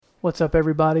What's up,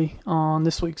 everybody? On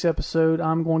this week's episode,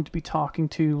 I'm going to be talking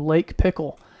to Lake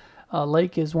Pickle.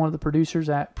 Lake is one of the producers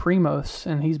at Primos,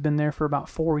 and he's been there for about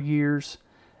 4 years.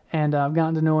 And I've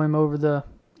gotten to know him over the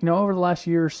last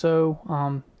year or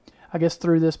so. I guess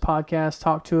through this podcast,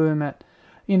 talked to him at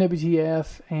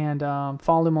NWTF and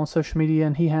followed him on social media.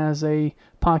 And he has a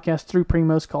podcast through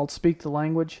Primos called Speak the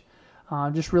Language.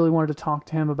 Just really wanted to talk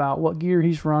to him about what gear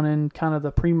he's running, kind of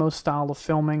the Primos style of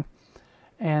filming,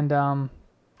 and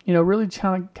really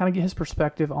trying to kind of get his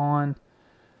perspective on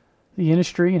the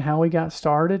industry and how he got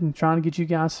started, and trying to get you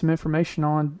guys some information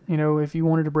on, if you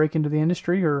wanted to break into the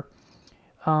industry or,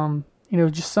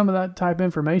 just some of that type of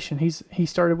information. He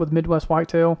started with Midwest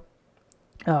Whitetail,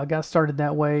 got started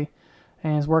that way,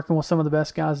 and is working with some of the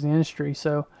best guys in the industry.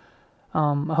 So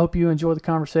I hope you enjoy the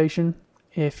conversation.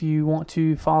 If you want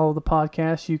to follow the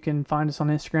podcast, you can find us on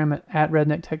Instagram at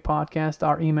Redneck Tech Podcast.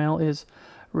 Our email is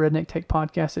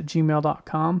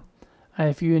rednecktechpodcast@gmail.com.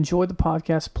 If you enjoyed the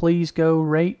podcast, please go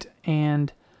rate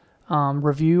and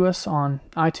review us on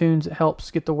iTunes. It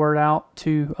helps get the word out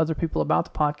to other people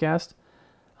about the podcast.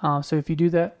 So if you do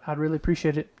that, I'd really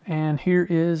appreciate it. And here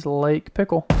is Lake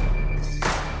Pickle.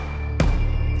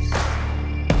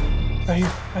 Right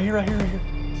here.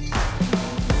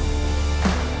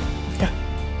 Yeah.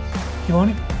 You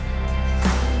want him?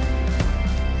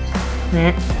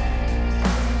 Yeah.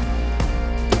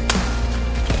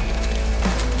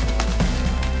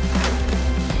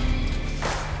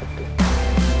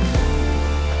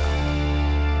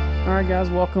 Alright guys,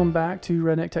 welcome back to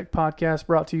Redneck Tech Podcast,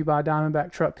 brought to you by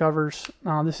Diamondback Truck Covers.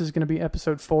 This is going to be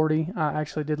episode 40. I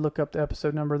actually did look up the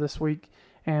episode number this week,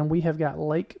 and we have got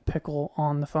Lake Pickle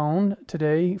on the phone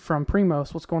today from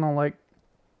Primos. What's going on, Lake?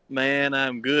 Man,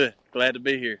 I'm good. Glad to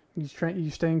be here.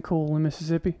 You staying cool in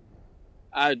Mississippi?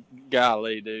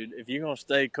 Golly, dude. If you're going to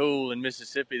stay cool in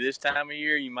Mississippi this time of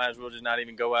year, you might as well just not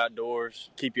even go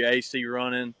outdoors. Keep your AC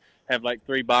running. Have like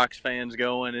 3 box fans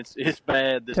going. It's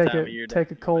bad this time of year.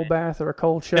 Take a cold bath or a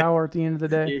cold shower at the end of the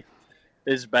day.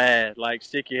 It's bad. Like,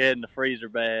 stick your head in the freezer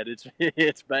bad. It's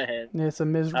bad. It's a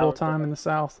miserable time in the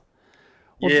South.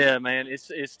 Well, yeah, man.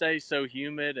 It stays so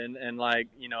humid, and like,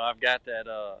 I've got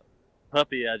that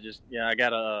puppy. I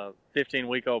got a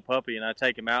 15-week-old puppy, and I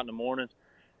take him out in the morning,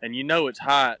 and it's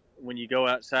hot when you go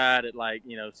outside at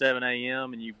 7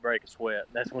 a.m. and you break a sweat.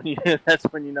 That's when you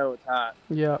know it's hot.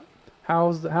 Yeah.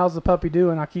 How's the puppy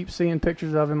doing? I keep seeing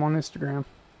pictures of him on Instagram.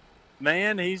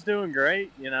 Man, he's doing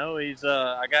great. He's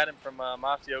I got him from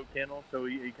Mossy Oak Kennel, so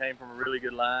he came from a really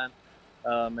good line.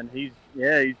 And he's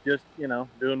just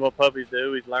doing what puppies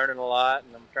do. He's learning a lot,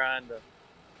 and I'm trying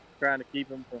to keep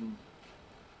him from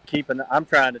I'm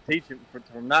trying to teach him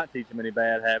from not teach him any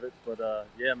bad habits. But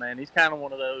yeah, man, he's kind of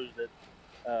one of those that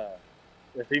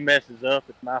if he messes up,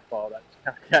 it's my fault. I just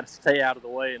kind of got to stay out of the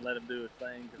way and let him do his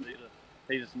thing, because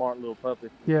he's a smart little puppy.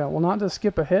 Yeah, well, not to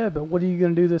skip ahead, but what are you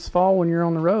going to do this fall when you're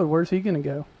on the road? Where's he going to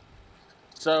go?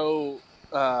 So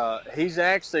he's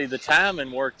actually, the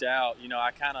timing worked out.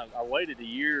 I waited a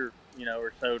year,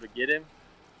 or so to get him,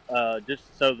 just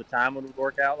so the timing would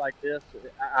work out like this.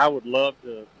 I would love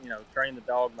to, train the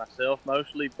dog myself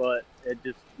mostly, but it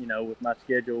just, with my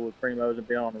schedule with Primos and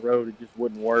being on the road, it just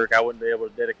wouldn't work. I wouldn't be able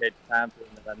to dedicate the time to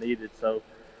him that I needed. So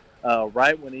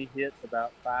right when he hits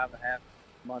about 5.5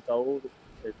 months old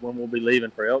is when we'll be leaving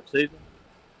for elk season.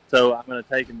 So I'm going to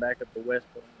take him back up to West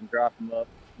Point and drop him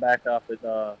back off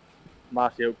at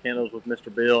Mossy Oak Kennels with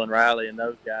Mr. Bill and Riley and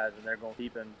those guys, and they're going to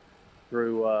keep him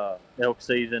through elk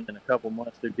season and a couple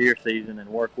months through deer season and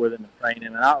work with him and train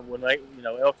him. And elk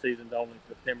season's only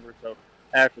September, so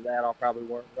after that I'll probably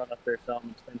run up there some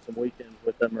and spend some weekends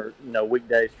with them, or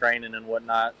weekdays training and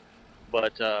whatnot.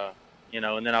 But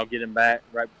and then I'll get him back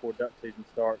right before duck season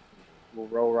starts. We'll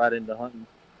roll right into hunting.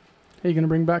 Are you going to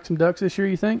bring back some ducks this year,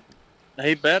 you think?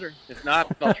 He better. If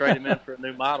not, I'll trade him in for a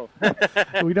new model.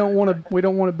 We don't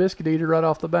want a biscuit eater right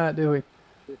off the bat, do we?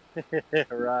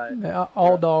 Right.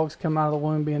 All dogs come out of the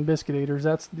womb being biscuit eaters.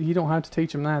 You don't have to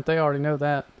teach them that. They already know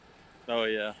that. Oh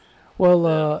yeah.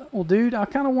 Well, dude, I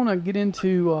kind of want to get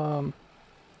into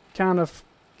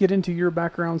your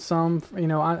background some.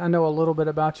 I know a little bit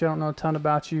about you. I don't know a ton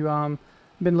about you.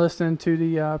 Been listening to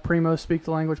the Primos Speak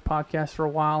the Language podcast for a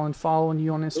while and following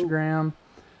you on Instagram.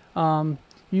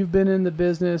 You've been in the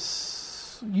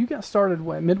business. You got started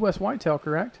at Midwest Whitetail,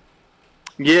 correct?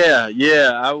 Yeah.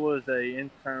 I was a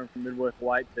intern for Midwest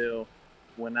Whitetail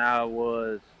when I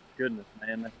was, goodness,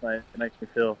 man, it makes me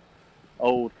feel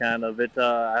old, kind of.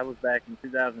 I was back in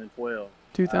 2012.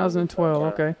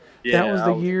 2012, okay. Yeah, that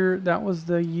was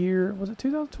the year, was it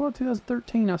 2012,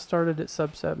 2013 I started at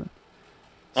Sub 7.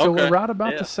 So okay. right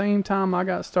about the same time I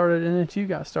got started in it, you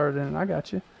got started in it. I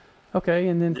got you. Okay,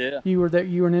 and then Yeah. you were there.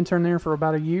 You were an intern there for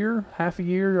about a year, half a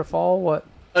year, a fall. What?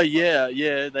 Yeah.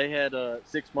 They had a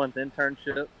 6-month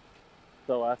internship,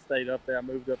 so I stayed up there. I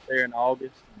moved up there in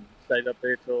August and stayed up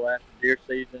there till after deer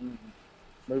season. And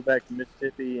moved back to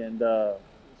Mississippi and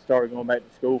started going back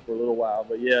to school for a little while.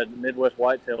 But yeah, the Midwest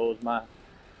Whitetail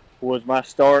was my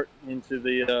start into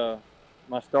the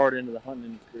hunting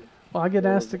industry. Well, I get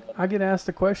asked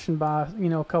the question by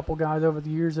a couple guys over the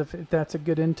years if that's a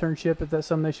good internship, if that's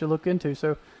something they should look into.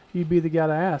 So you'd be the guy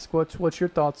to ask. What's your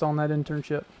thoughts on that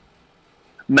internship?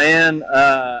 Man,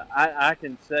 I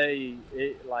can say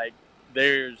it like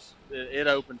it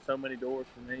opened so many doors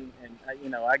for me, and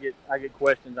I get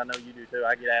questions. I know you do too.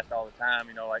 I get asked all the time.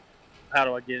 Like, how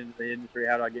do I get into the industry?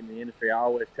 How do I get in the industry? I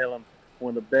always tell them one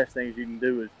of the best things you can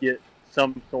do is get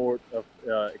some sort of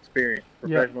experience,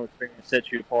 professional experience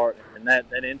sets you apart, and that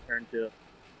internship.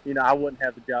 I wouldn't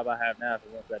have the job I have now if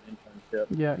it wasn't that internship.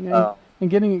 Yeah. And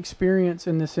getting experience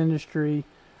in this industry.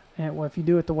 And well, if you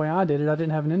do it the way I did it, I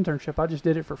didn't have an internship. I just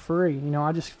did it for free.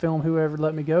 I just filmed whoever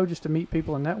let me go just to meet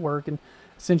people and network. And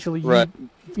essentially,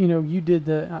 you did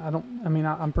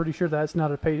I'm pretty sure that's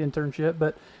not a paid internship,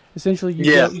 but essentially,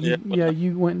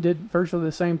 you went and did virtually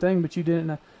the same thing, but you did it in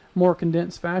a more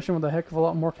condensed fashion with a heck of a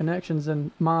lot more connections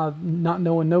than my not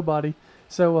knowing nobody.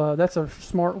 So that's a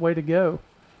smart way to go.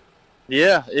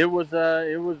 Yeah, it was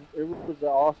an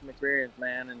awesome experience,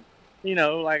 man. And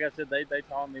like I said, they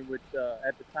taught me, which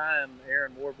at the time,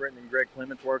 Aaron Warburton and Greg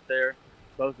Clements worked there.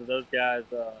 Both of those guys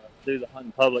do the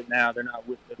hunting public now. They're not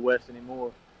with Midwest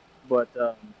anymore. But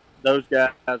those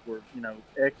guys were,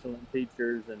 excellent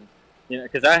teachers. And,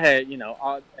 because I had,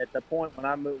 at the point when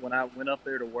I went up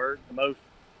there to work, the most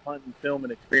hunting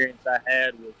filming experience I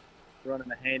had was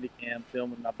running a handy cam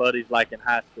filming my buddies like in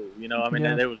high school.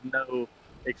 There was no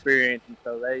experience. And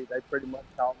so they pretty much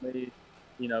taught me,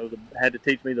 had to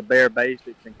teach me the bare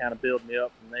basics and kind of build me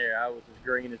up from there. I was as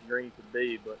green could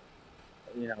be, but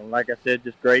like I said,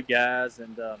 just great guys.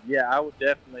 And I would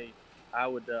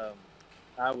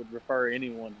refer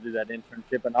anyone to do that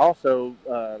internship. And also,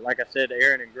 like I said,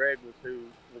 Aaron and Greg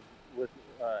was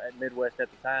at Midwest at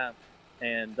the time,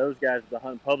 and those guys, the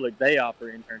hunting public, they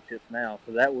offer internships now,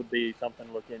 so that would be something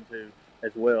to look into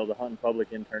as well. The hunting public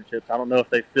internships. I don't know if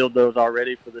they filled those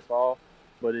already for this fall,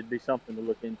 but it'd be something to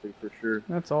look into for sure.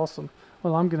 That's awesome.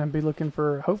 Well, I'm going to be looking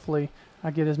for, hopefully, I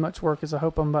get as much work as I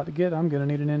hope I'm about to get. I'm going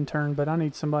to need an intern, but I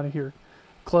need somebody here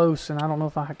close, and I don't know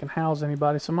if I can house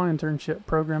anybody, so my internship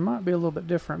program might be a little bit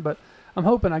different, but I'm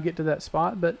hoping I get to that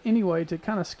spot. But anyway, to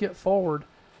kind of skip forward,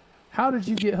 how did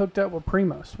you get hooked up with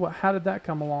Primos? How did that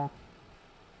come along?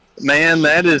 Man,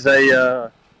 that's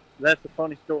a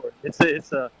funny story.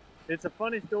 It's a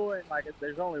funny story. Like,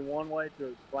 there's only one way to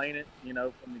explain it,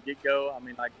 from the get-go. I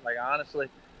mean, like honestly,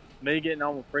 me getting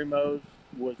on with Primos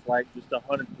was like just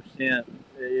 100%.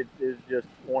 It is just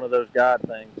one of those God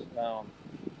things,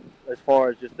 as far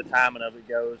as just the timing of it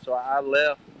goes. So I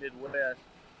left Midwest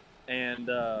and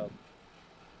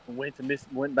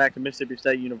went back to Mississippi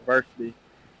State University,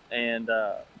 and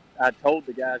I told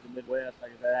the guys in Midwest,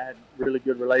 like I said, I had really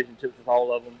good relationships with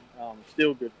all of them.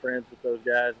 Still good friends with those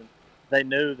guys, and they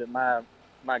knew that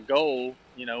my goal,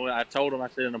 I told them, I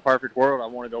said, in a perfect world, I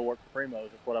want to go work for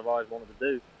Primos. That's what I've always wanted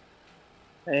to do.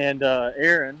 And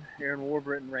Aaron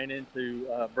Warburton ran into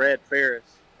Brad Ferris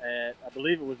at, I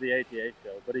believe it was the ATA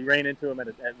show, but he ran into him at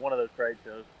one of those trade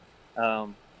shows.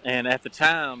 And at the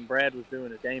time, Brad was doing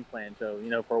his game plan show.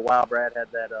 For a while, Brad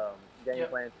had that game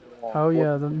plan show. Oh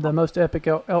yeah, the most epic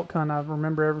elk hunt I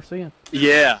remember ever seeing.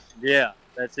 Yeah,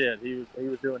 that's it. He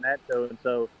was doing that show, and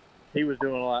so he was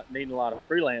needing a lot of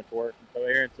freelance work. And so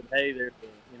Aaron said, "Hey, there's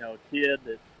a kid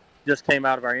that just came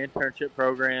out of our internship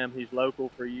program. He's local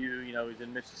for you. He's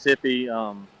in Mississippi."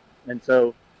 And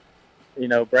so,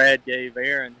 Brad gave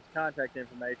Aaron his contact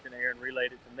information. Aaron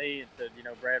relayed it to me and said,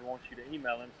 Brad wants you to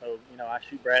email him. So, I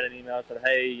shoot Brad an email and said,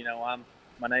 "Hey,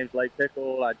 my name's Lake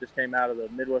Pickle. I just came out of the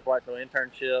Midwest Whitetail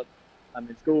internship. I'm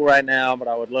in school right now, but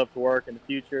I would love to work in the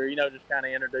future." Just kind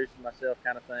of introducing myself,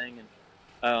 kind of thing.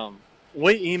 And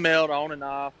we emailed on and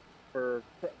off for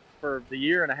the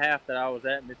year and a half that I was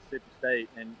at Mississippi State.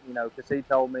 And because he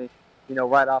told me,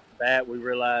 right off the bat, we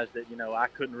realized that I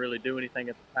couldn't really do anything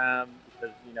at the time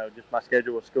because just my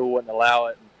schedule with school wouldn't allow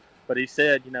it. But he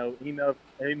said,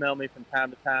 email me from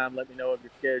time to time, let me know of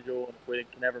your schedule, and if we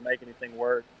can ever make anything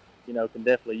work, can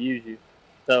definitely use you.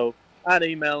 So I'd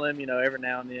email him, every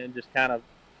now and then, just kind of,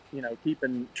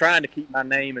 trying to keep my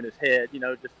name in his head,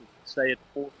 just to stay at the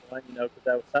forefront, because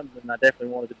that was something I definitely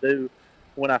wanted to do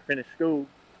when I finished school.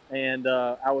 And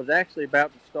I was actually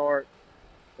about to start.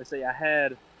 Let's see, I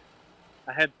had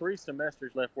 3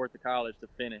 semesters left worth of college to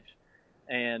finish,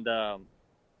 and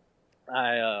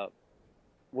I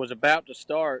was about to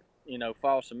start,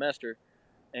 fall semester,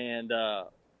 and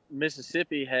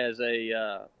Mississippi has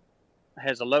a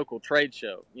local trade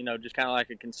show, just kind of like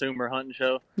a consumer hunting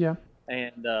show. Yeah.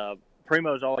 And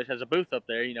Primo's always has a booth up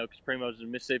there, because Primo's is a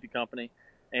Mississippi company.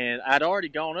 And I'd already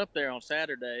gone up there on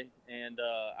Saturday, and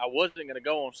I wasn't going to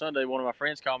go on Sunday. One of my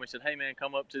friends called me and said, "Hey, man,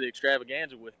 come up to the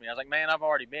extravaganza with me." I was like, "Man, I've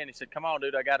already been." He said, "Come on,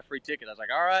 dude, I got a free ticket." I was like,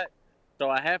 "All right." So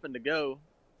I happened to go,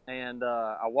 and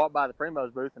I walked by the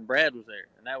Primo's booth, and Brad was there.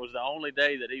 And that was the only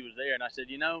day that he was there. And I said,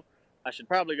 I should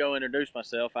probably go introduce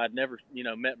myself. I'd never,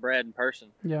 met Brad in person.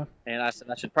 Yeah. And I said,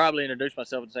 I should probably introduce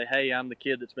myself and say, "Hey, I'm the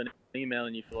kid that's been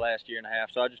emailing you for the last year and a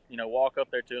half." So I just, walk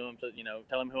up there to him, to,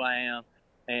 tell him who I am.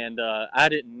 And I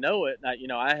didn't know it.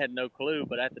 I had no clue.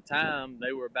 But at the time,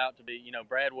 they were about to be,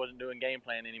 Brad wasn't doing game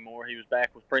plan anymore. He was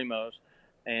back with Primos.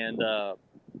 And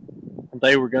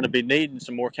they were going to be needing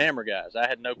some more camera guys. I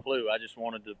had no clue. I just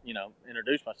wanted to,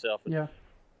 introduce myself. Yeah.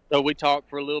 So we talked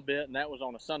for a little bit, and that was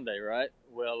on a Sunday, right?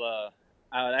 Well,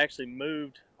 I had actually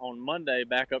moved on Monday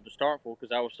back up to Starkville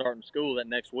because I was starting school that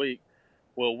next week.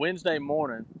 Well, Wednesday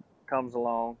morning comes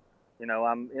along.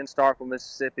 I'm in Starkville,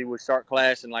 Mississippi. We start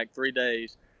class in like 3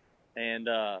 days, and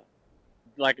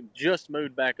just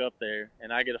moved back up there,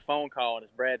 and I get a phone call, and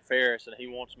it's Brad Ferris, and he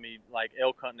wants me like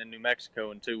elk hunting in New Mexico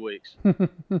in 2 weeks. It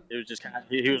was just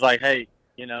he was like, "Hey,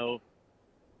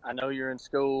 I know you're in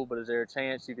school, but is there a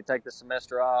chance you could take the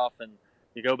semester off and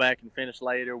you go back and finish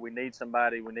later? We need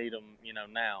somebody. We need them,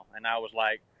 now." And I was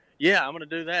like, "Yeah, I'm going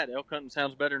to do that. Elk hunting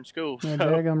sounds better in school." Yeah,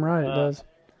 daggum right, it does.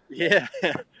 Yeah.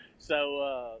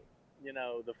 So,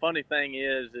 the funny thing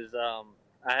is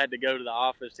I had to go to the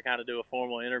office to kind of do a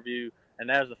formal interview, and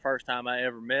that was the first time I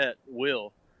ever met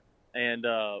Will. And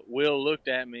Will looked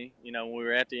at me, when we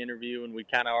were at the interview, and we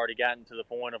kind of already gotten to the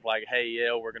point of like, "Hey,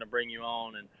 yeah, we're going to bring you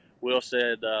on." And Will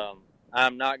said,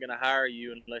 "I'm not going to hire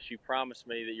you unless you promise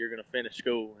me that you're going to finish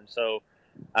school." And so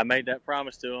I made that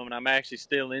promise to him, and I'm actually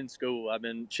still in school. I've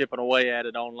been chipping away at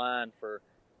it online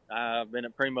I've been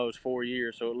at Primo's 4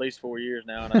 years, so at least 4 years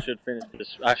now, and I should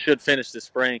finish this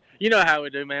spring. You know how we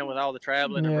do, man, with all the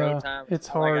traveling and road time. It's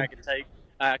hard. Like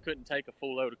I couldn't take a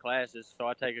full load of classes, so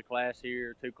I take a class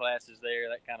here, 2 classes there,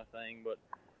 that kind of thing. But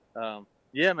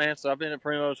yeah, man. So I've been at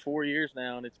Primo's 4 years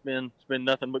now, and it's been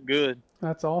nothing but good.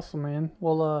 That's awesome, man.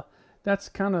 Well, that's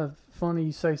kind of funny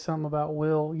you say something about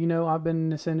Will. I've been in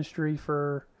this industry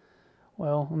for, 8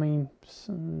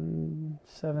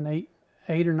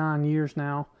 or 9 years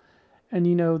now. And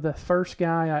the first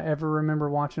guy I ever remember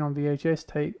watching on VHS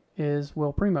tape is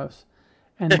Will Primos.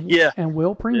 And yeah. And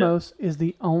Will Primos is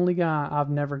the only guy I've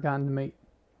never gotten to meet.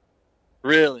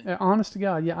 Really? Honest to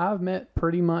God, yeah, I've met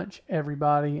pretty much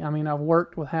everybody. I mean, I've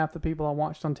worked with half the people I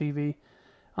watched on TV,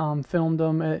 filmed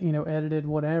them, edited,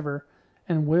 whatever.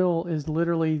 And Will is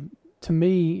literally, to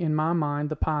me, in my mind,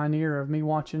 the pioneer of me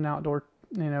watching outdoor,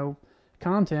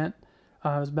 content.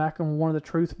 I was back on one of the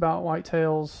Truth About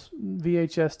Whitetails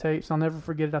VHS tapes. I'll never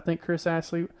forget it. I think Chris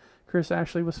Ashley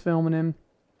was filming him.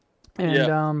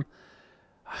 And I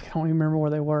don't even remember where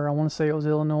they were. I want to say it was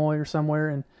Illinois or somewhere.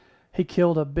 And he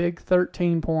killed a big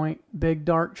 13-point, big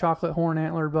dark chocolate horn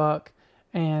antler buck.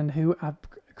 And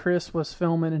Chris was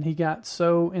filming, and he got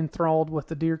so enthralled with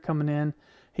the deer coming in.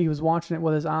 He was watching it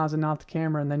with his eyes and not the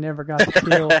camera, and they never got the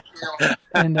kill.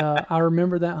 And I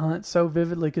remember that hunt so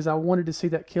vividly because I wanted to see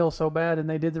that kill so bad, and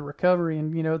they did the recovery,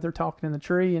 and, they're talking in the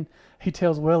tree, and he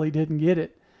tells Will he didn't get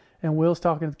it. And Will's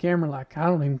talking to the camera like, "I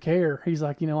don't even care." He's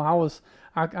like, I was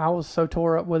so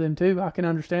tore up with him too. I can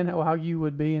understand how you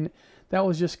would be. And that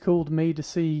was just cool to me to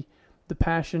see the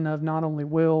passion of not only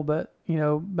Will, but,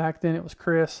 back then it was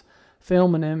Chris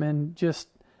filming him, and just,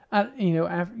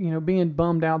 being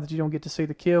bummed out that you don't get to see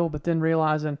the kill, but then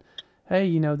realizing,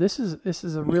 hey, this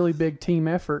is a really big team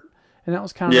effort. And that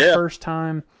was kind of the first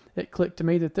time it clicked to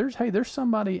me that there's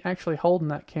somebody actually holding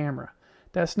that camera.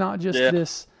 That's not just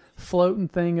this floating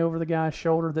thing over the guy's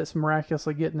shoulder that's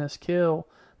miraculously getting this kill.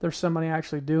 There's somebody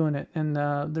actually doing it. And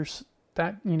there's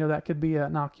that, that could be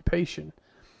an occupation.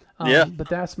 But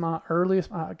that's my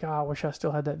earliest, God, I wish I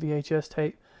still had that VHS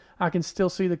tape. I can still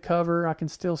see the cover. I can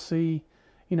still see,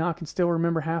 I can still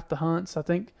remember half the hunts. I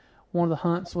think one of the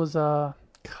hunts was,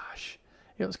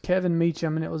 it was Kevin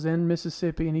Meacham, and it was in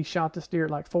Mississippi, and he shot this deer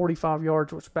at like 45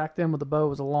 yards, which back then with a bow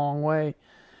was a long way.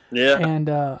 Yeah. And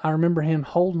I remember him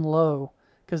holding low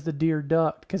because the deer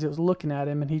ducked because it was looking at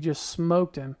him, and he just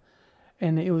smoked him.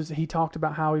 And he talked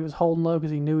about how he was holding low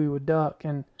because he knew he would duck,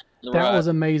 and that was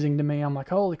amazing to me. I'm like,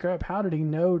 holy crap, how did he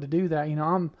know to do that?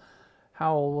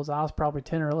 How old was I? I was probably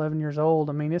 10 or 11 years old.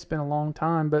 I mean, it's been a long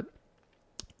time, but,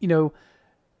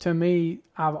 to me,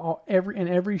 in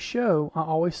every show, I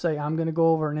always say I'm going to go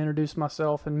over and introduce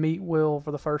myself and meet Will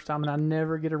for the first time, and I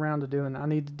never get around to doing that. I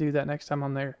need to do that next time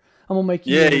I'm there. I'm gonna make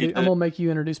you. I'm gonna make you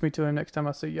introduce me to him next time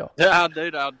I see y'all. Yeah, I'll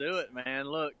do it, man.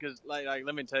 Look, because like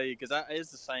let me tell you, because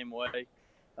it's the same way.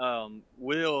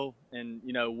 Will and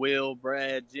Will,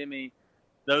 Brad, Jimmy,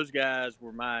 those guys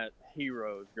were my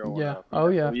heroes growing up.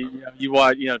 You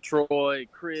watch, Troy,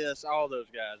 Chris, all those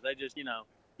guys. They just,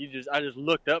 I just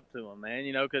looked up to them, man.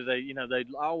 Because they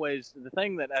always, the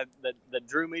thing that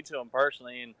drew me to them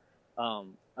personally, and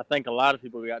I think a lot of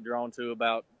people got drawn to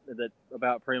about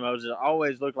Primos, it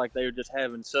always looked like they were just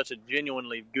having such a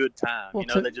genuinely good time. Well,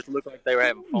 they just looked like they were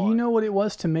having fun. You know what it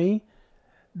was to me?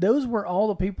 Those were all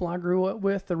the people I grew up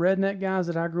with, the redneck guys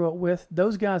that I grew up with.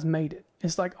 Those guys made it.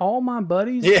 It's like all my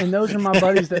buddies, and those are my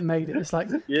buddies that made it. It's like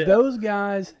those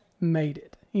guys made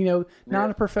it. Not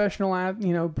a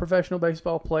professional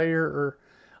baseball player or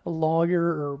a lawyer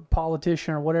or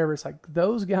politician or whatever. It's like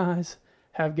those guys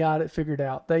have got it figured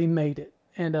out. They made it.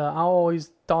 And I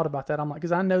always thought about that. I'm like,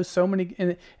 because I know so many,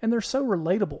 and they're so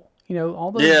relatable.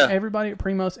 Everybody at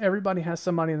Primos, everybody has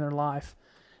somebody in their life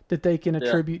that they can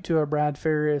attribute to a Brad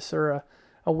Ferris or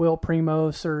a Will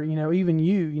Primos or, even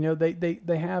you.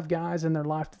 They have guys in their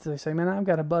life that they say, man, I've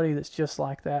got a buddy that's just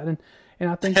like that. And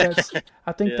I think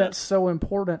that's so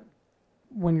important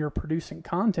when you're producing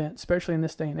content, especially in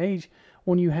this day and age,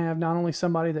 when you have not only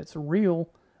somebody that's real,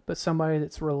 but somebody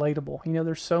that's relatable.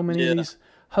 There's so many of these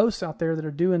hosts out there that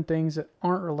are doing things that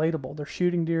aren't relatable. They're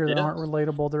shooting deer that aren't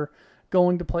relatable. They're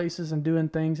going to places and doing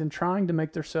things and trying to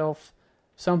make themselves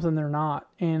something they're not.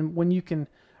 And when you can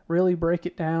really break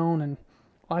it down, and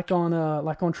like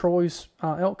on Troy's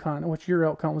elk hunt, which your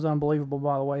elk hunt was unbelievable,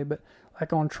 by the way, but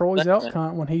like on Troy's elk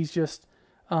hunt, when he's just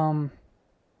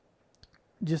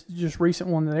recent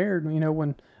one that aired,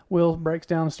 when Will breaks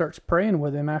down and starts praying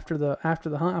with him after the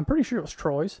hunt. I'm pretty sure it was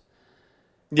Troy's.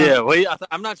 Yeah, well,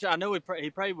 I'm not sure. I know he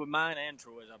prayed with mine and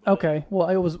Troy's. Okay, well,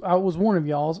 I was one of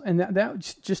y'all's, and that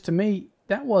just to me,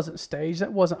 that wasn't staged,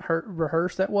 that wasn't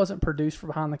rehearsed, that wasn't produced for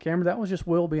behind the camera. That was just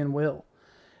Will being Will.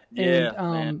 Yeah,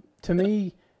 and to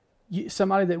me,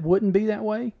 somebody that wouldn't be that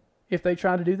way, if they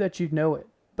tried to do that, you'd know it.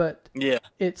 But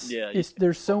there's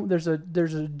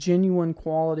a genuine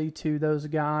quality to those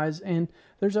guys, and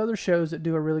there's other shows that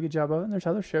do a really good job of it, and there's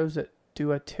other shows that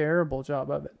do a terrible job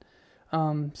of it.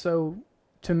 So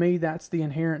to me, that's the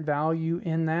inherent value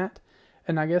in that.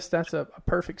 And I guess that's a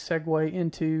perfect segue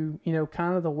into,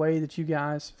 kind of the way that you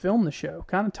guys film the show.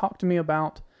 Kind of talk to me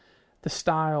about the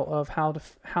style of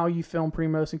how you film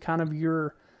Primos and kind of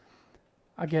your,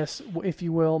 I guess, if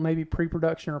you will, maybe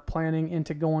pre-production or planning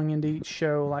into going into each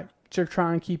show, like to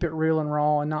try and keep it real and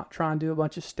raw and not try and do a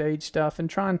bunch of stage stuff and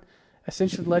try and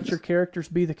essentially let your characters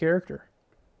be the character.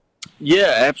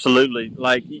 Yeah, absolutely.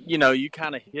 Like, you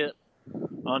kind of hit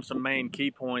on some main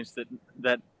key points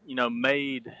that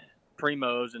made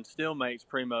Primos and still makes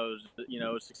Primos,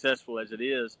 as successful as it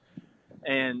is.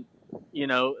 And,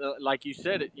 like you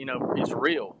said, it's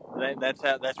real. That's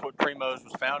what Primos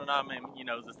was founded on. I mean,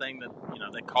 the thing that,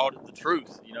 they called it the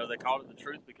truth. They called it the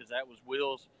truth because that was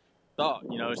Will's thought.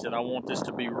 He said, I want this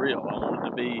to be real. I want it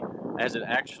to be as it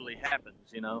actually happens,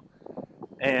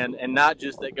 And not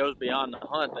just that goes beyond the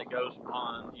hunt, that goes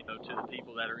on, to the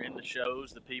people that are in the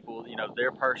shows, the people,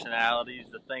 their personalities,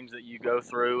 the things that you go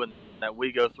through and that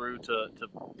we go through to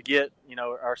get,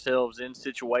 ourselves in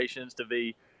situations to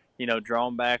be,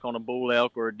 drawn back on a bull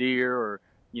elk or a deer or,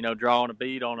 drawing a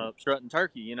bead on a strutting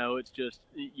turkey. It's just,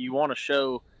 you want to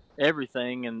show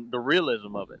everything and the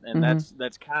realism of it. And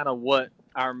that's kind of what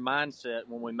our mindset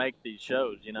when we make these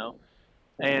shows,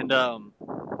 And, and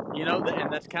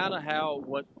that's kind of how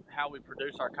we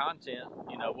produce our content,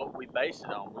 what we base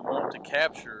it on. We want to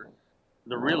capture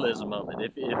the realism of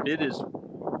it. If it is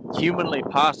humanly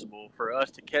possible for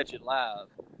us to catch it live,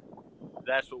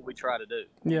 that's what we try to do.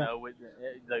 Yeah.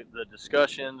 The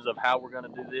discussions of how we're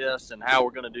going to do this and how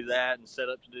we're going to do that and set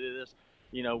up to do this,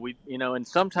 and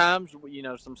sometimes,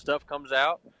 some stuff comes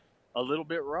out a little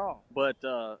bit raw, but,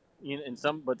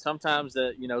 sometimes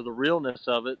that, the realness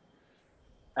of it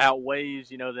outweighs,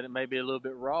 that it may be a little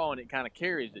bit raw and it kind of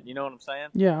carries it. You know what I'm saying?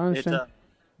 Yeah, I understand.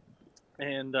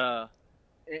 In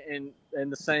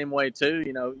the same way too,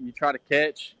 you try to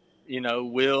catch,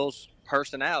 Will's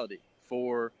personality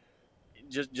for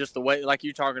just the way, like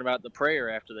you're talking about the prayer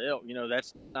after the elk.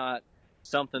 That's not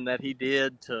something that he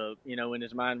did to, in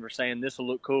his mind, we're saying this will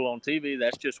look cool on TV.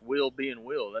 That's just Will being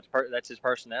Will. That's his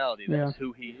personality. That's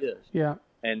who he is. Yeah.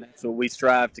 And that's what we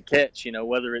strive to catch,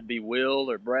 whether it be Will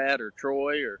or Brad or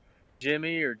Troy or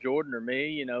Jimmy or Jordan or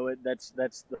me, that's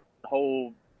the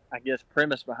whole, I guess,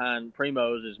 premise behind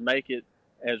Primos is make it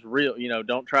as real.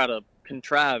 Don't try to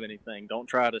contrive anything. Don't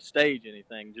try to stage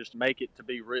anything. Just make it to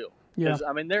be real. Yeah. Because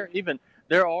I mean,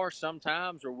 there are some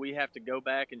times where we have to go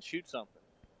back and shoot something.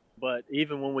 But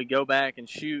even when we go back and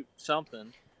shoot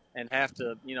something and have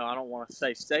to, I don't want to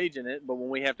say staging it, but when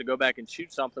we have to go back and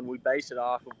shoot something, we base it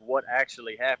off of what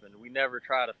actually happened. We never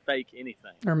try to fake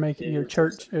anything. Or make it your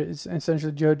church. It's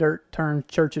essentially Joe Dirt turn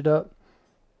church it up.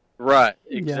 Right,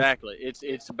 exactly. Yeah.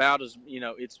 It's about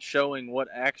it's showing what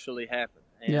actually happened.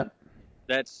 And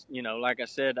that's, like I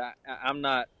said, I'm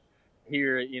not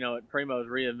here, at Primo's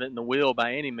reinventing the wheel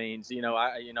by any means.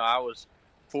 I was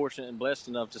fortunate and blessed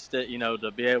enough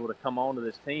to be able to come on to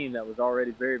this team that was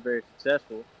already very, very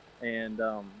successful, and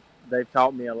they've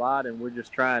taught me a lot, and we're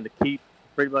just trying to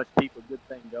pretty much keep a good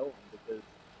thing going, because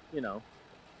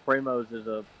Primo's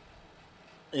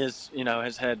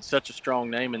has had such a strong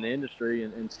name in the industry,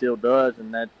 and still does,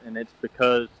 and it's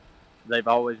because they've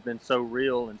always been so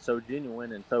real and so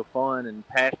genuine and so fun and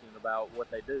passionate about what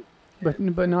they do.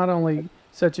 But not only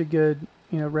such a good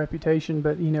reputation,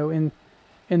 but in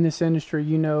this industry,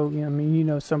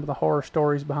 some of the horror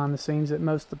stories behind the scenes that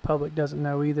most of the public doesn't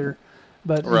know either.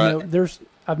 But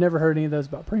I've never heard any of those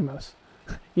about Primos.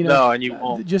 No, and you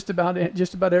won't. Just about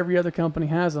every other company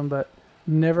has them, but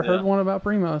never heard one about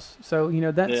Primos. So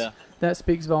that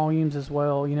speaks volumes as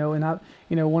well. And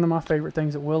one of my favorite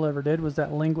things that Will ever did was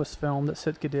that Linguist film that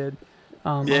Sitka did.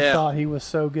 I thought he was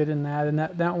so good in that, and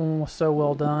that one was so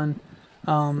well done.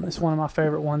 It's one of my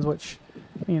favorite ones, which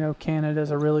Canada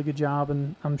does a really good job,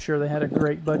 and I'm sure they had a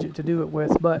great budget to do it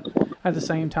with. But at the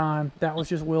same time, that was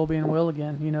just Will being Will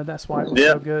again. That's why it was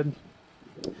so good.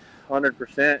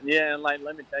 100%. Yeah, and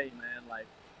let me tell you, man,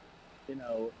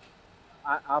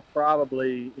 I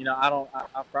probably,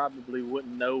 I probably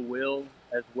wouldn't know Will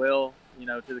as well,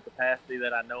 to the capacity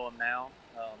that I know him now.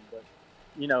 But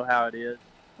you know how it is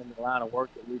in the line of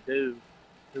work that we do.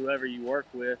 Whoever you work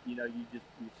with, you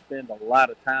spend a lot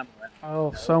of time around.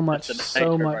 Oh, so much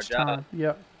time.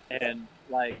 Yep. And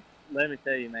let me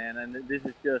tell you, man, and this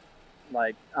is just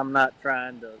I'm not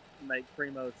trying to make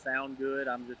Primos sound good.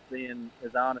 I'm just being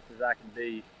as honest as I can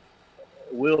be.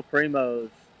 Will Primos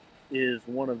is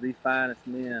one of the finest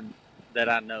men that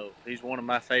I know. He's one of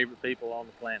my favorite people on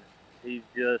the planet. He's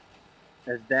just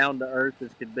as down to earth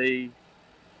as could be.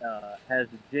 Has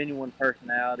a genuine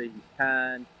personality. He's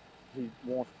kind. He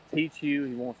wants to teach you.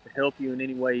 He wants to help you in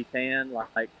any way he can.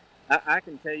 I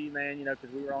can tell you, man, because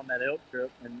we were on that elk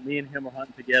trip, and me and him were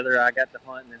hunting together. I got to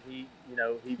hunting, and he.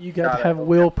 You got to have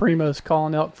Will Primos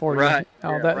calling elk for you. Right.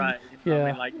 Right.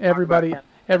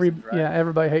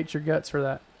 Everybody hates your guts for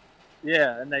that.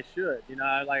 Yeah, and they should.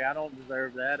 I don't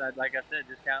deserve that. Like I said,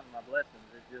 just counting my blessings.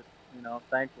 It's just, I'm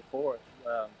thankful for it.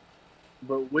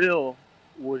 But Will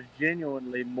was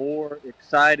genuinely more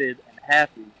excited and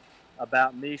happy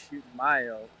about me shooting my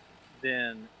elk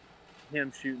than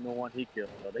him shooting the one he killed.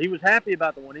 He was happy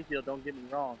about the one he killed, don't get me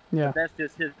wrong. Yeah. But that's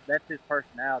just his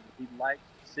personality. He likes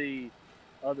to see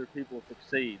other people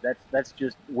succeed. That's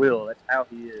just Will. That's how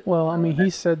he is. Well, I mean,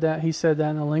 he said that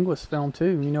in the Linguist film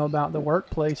too, about the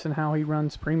workplace and how he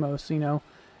runs Primos.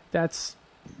 That's,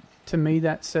 to me,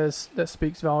 that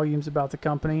speaks volumes about the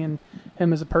company and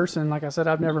him as a person. Like I said,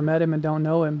 I've never met him and don't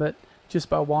know him, but just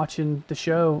by watching the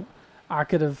show, I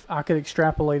could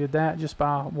extrapolated that just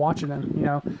by watching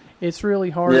him. It's really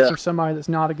hard for somebody that's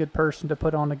not a good person to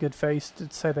put on a good face to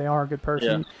say they are a good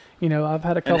person. Yeah. I've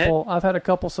had a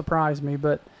couple surprise me,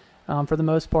 but for the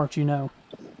most part,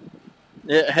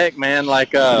 Yeah, heck, man,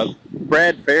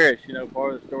 Brad Ferris,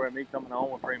 part of the story of me coming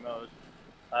on with Primos.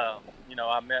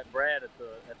 I met Brad at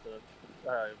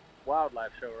the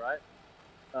wildlife show, right?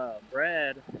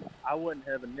 Brad, I wouldn't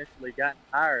have initially gotten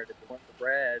hired if it weren't for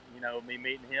Brad, me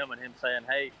meeting him and him saying,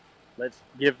 hey, let's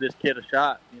give this kid a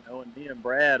shot, and me and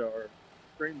Brad are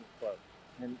extremely close.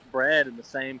 And Brad in the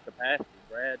same capacity.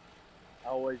 Brad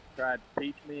always tried to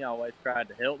teach me, always tried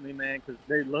to help me, man, because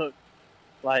they look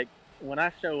when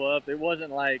I show up, it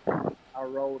wasn't like I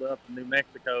rolled up in New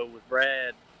Mexico with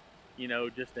Brad,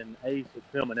 just an ace at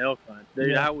filming elk hunts.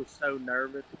 Dude, I was so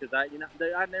nervous because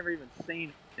I'd never even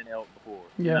seen an elk before,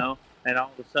 and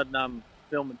all of a sudden I'm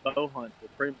filming bow hunts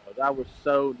with Primos. I was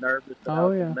so nervous that I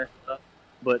was going to mess it up.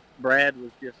 But Brad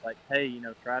was just like, hey,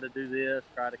 try to do this,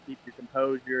 try to keep your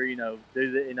composure,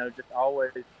 do that, just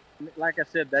always. Like I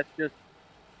said, that's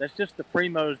just the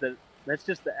Primos that's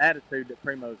just the attitude that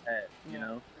Primos had,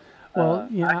 Well,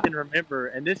 I can remember,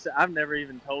 and this I've never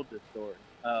even told this story.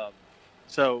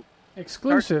 So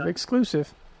exclusive.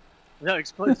 No,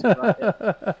 exclusive.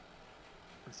 Right?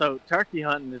 So turkey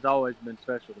hunting has always been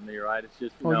special to me, right? It's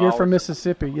just you're from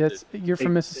Mississippi. Yes, you're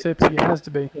from Mississippi. It has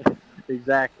to be.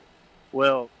 Exactly.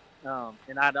 Well,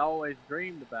 And I'd always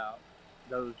dreamed about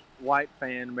those white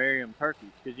fan Merriam turkeys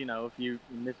because if you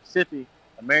in Mississippi,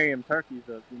 a Merriam turkey's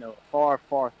a far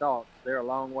thought. They're a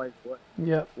long ways away.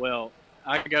 Yep. Well,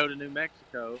 I go to New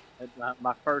Mexico at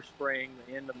my first spring.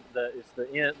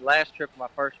 Last trip of my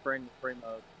first spring with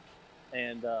Primos,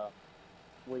 and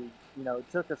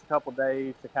it took us a couple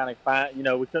days to kind of find.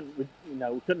 We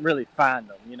couldn't really find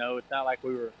them. It's not like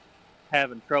we were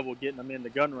having trouble getting them in the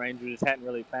gun range. We just hadn't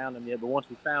really found them yet. But once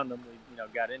we found them, we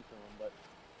got into them.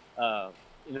 But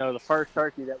the first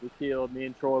turkey that we killed, me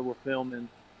and Troy were filming.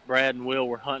 Brad and Will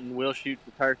were hunting. Will shoots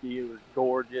the turkey. It was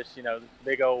gorgeous. This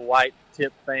big old white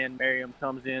tip fan Merriam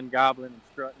comes in, gobbling and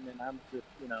strutting, and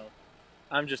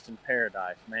I'm just in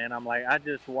paradise, man. I'm like, I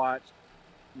just watched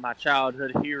my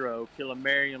childhood hero kill a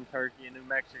Merriam turkey in New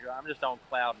Mexico. I'm just on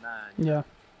cloud nine. Yeah.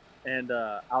 And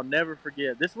I'll never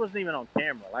forget. This wasn't even on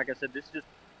camera. Like I said, this is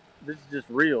just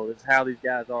real. This is how these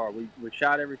guys are. We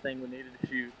shot everything we needed to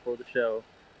shoot for the show.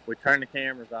 We turned the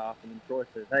cameras off, and then Troy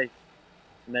says, "Hey,"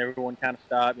 and everyone kind of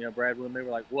stopped. Brad and me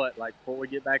were like, "What?" Like before we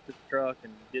get back to the truck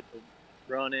and get to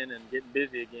running and getting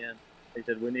busy again, he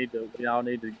said, we all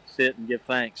need to sit and give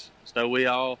thanks. So we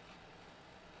all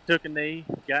took a knee,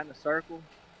 got in a circle.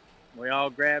 We all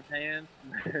grabbed hands.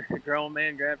 Grown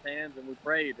men grabbed hands, and we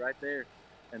prayed right there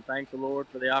and thanked the Lord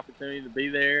for the opportunity to be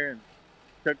there, and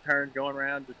took turns going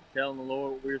around just telling the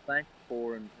Lord what we were thankful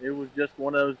for. And it was just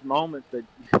one of those moments that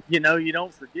you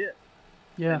don't forget.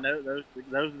 Yeah. And those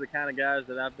are the kind of guys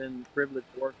that I've been privileged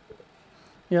to work with.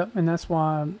 Yep, and that's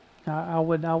why I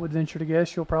would venture to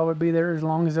guess you'll probably be there as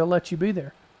long as they'll let you be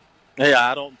there.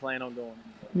 Yeah, I don't plan on going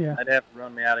anywhere. Yeah. I'd have to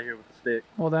run me out of here with a stick.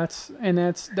 Well, that's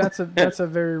a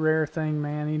very rare thing,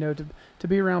 man. To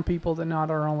be around people that not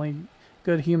are only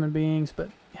good human beings, but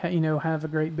have a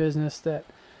great business that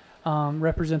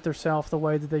represent themselves the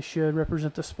way that they should,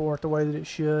 represent the sport the way that it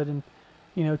should, and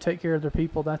take care of their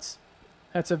people. That's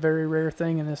a very rare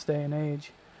thing in this day and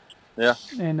age. Yeah.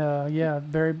 And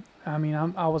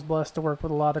I was blessed to work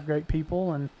with a lot of great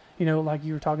people, and like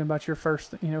you were talking about, your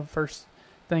first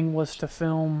thing was to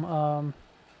film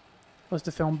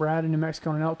Brad in New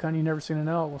Mexico on an elk hunt. You never seen an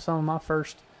elk. Well, some of my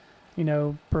first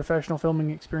professional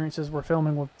filming experiences were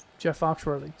filming with Jeff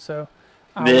Foxworthy. So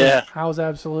I was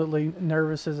absolutely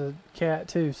nervous as a cat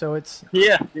too. So it's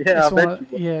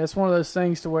it's one of those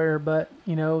things to where, but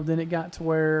then it got to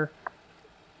where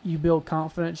you build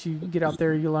confidence. You get out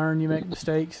there, you learn, you make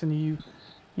mistakes, and you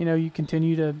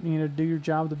continue to do your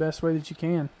job the best way that you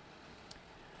can.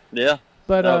 Yeah.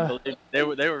 But there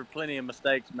were plenty of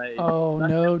mistakes made. Oh,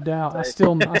 no doubt. I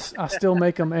still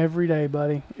make them every day,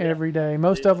 buddy. Every day.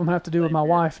 Most of them have to do with my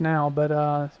wife now, but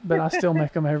I still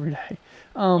make them every day.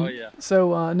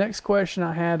 So next question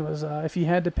I had was if you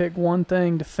had to pick one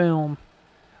thing to film,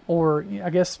 or I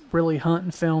guess really hunt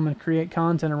and film and create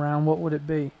content around, what would it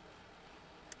be?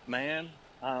 Man,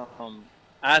 I'd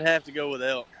have to go with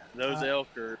elk. Those elk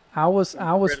are. I was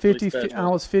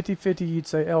 50-50. You'd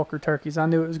say elk or turkeys. I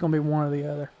knew it was going to be one or the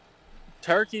other.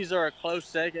 Turkeys are a close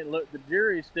second. Look, the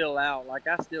jury's still out. Like,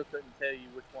 I still couldn't tell you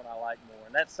which one I like more,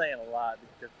 and that's saying a lot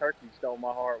because turkey stole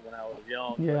my heart when I was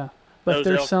young. Yeah, but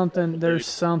there's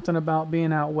something about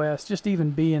being out west, just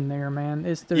even being there, man.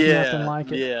 There's nothing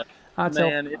like it. Yeah, I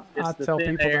tell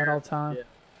people that all the time. Yeah.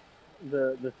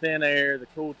 The thin air, the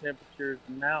cool temperatures,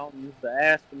 the mountains, the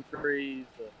aspen trees,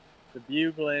 the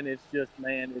bugling, it's just,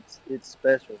 man, it's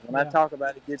special. When I talk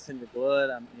about it gets in your blood,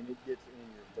 I mean, it gets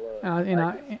in your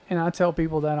blood. I tell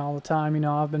people that all the time.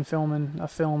 I've been filmed,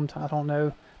 I don't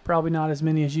know, probably not as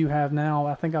many as you have now.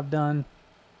 I think I've done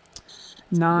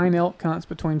 9 elk hunts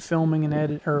between filming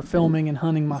and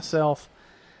hunting myself.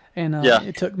 And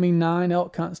it took me 9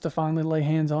 elk hunts to finally lay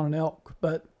hands on an elk,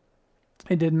 but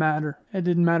it didn't matter. It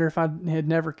didn't matter if I had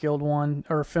never killed one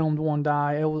or filmed one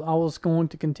die. I was going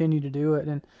to continue to do it,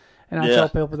 and I tell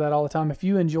people that all the time. If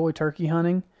you enjoy turkey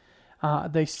hunting,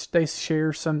 they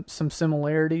share some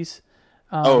similarities.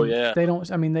 They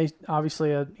don't. I mean, they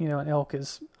obviously an elk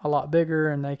is a lot bigger,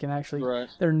 and they can actually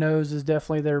their nose is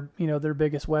definitely their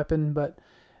biggest weapon. But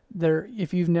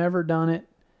if you've never done it,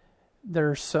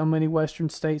 there's so many western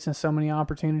states and so many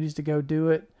opportunities to go do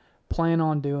it. Plan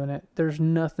on doing it. There's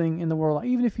nothing in the world,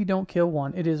 even if you don't kill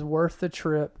one, it is worth the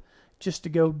trip just to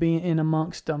go be in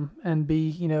amongst them and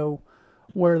be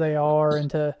where they are, and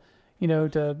to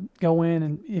go in,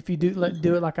 and if you do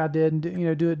it like I did,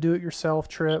 and do it yourself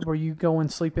trip where you go and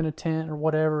sleep in a tent or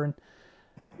whatever, and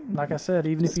like I said,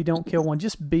 even if you don't kill one,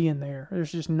 just being there,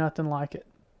 there's just nothing like it.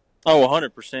 Oh,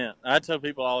 100%. I tell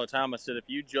people all the time, I said, if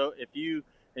you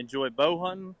enjoy bow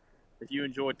hunting, if you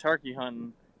enjoy turkey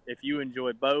hunting, if you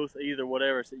enjoy both, either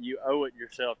whatever, so you owe it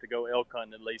yourself to go elk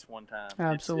hunting at least one time.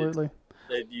 Absolutely.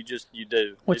 You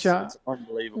do. It's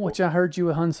unbelievable. Which I heard you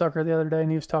with Hunsucker the other day, and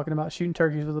he was talking about shooting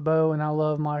turkeys with a bow, and I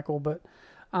love Michael, but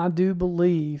I do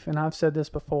believe, and I've said this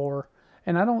before,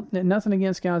 and I don't, nothing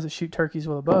against guys that shoot turkeys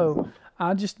with a bow.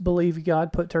 I just believe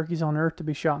God put turkeys on earth to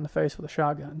be shot in the face with a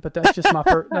shotgun, but that's just my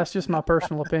that's just my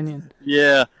personal opinion.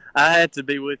 Yeah, I had to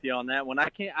be with you on that one.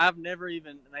 I've never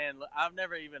even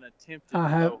attempted. I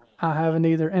haven't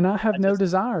either, and I have no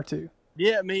desire to.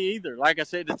 Yeah, me either. Like I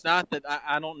said, it's not that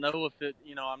I don't know if it.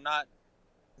 I'm not.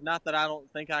 Not that I don't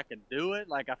think I could do it.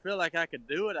 Like, I feel like I could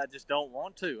do it. I just don't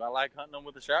want to. I like hunting them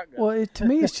with a shotgun. Well, to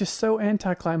me, it's just so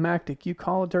anticlimactic. You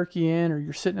call a turkey in, or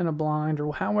you're sitting in a blind,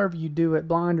 or however you do it,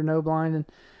 blind or no blind, and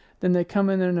then they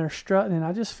come in there and they're strutting, and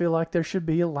I just feel like there should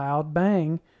be a loud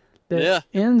bang that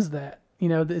ends that.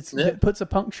 That puts a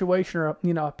punctuation or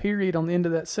a period on the end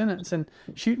of that sentence. And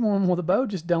shooting one with a bow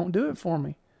just don't do it for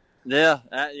me. Yeah,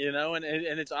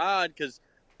 and it's odd because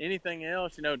anything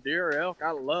else, deer or elk, I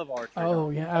love archery.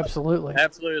 Oh yeah, absolutely,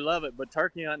 absolutely love it. But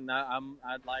turkey hunting,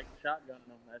 I'd like shotgunning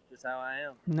them. That's just how I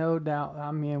am. No doubt.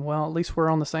 I mean, well, at least we're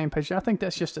on the same page. I think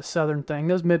that's just a Southern thing.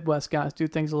 Those Midwest guys do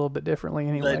things a little bit differently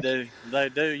anyway. They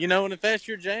do. And if that's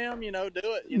your jam, do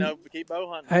it. Keep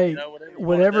bow hunting. Hey,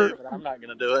 whatever. But I'm not going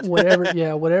to do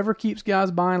it. whatever keeps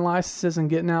guys buying licenses and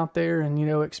getting out there and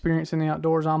experiencing the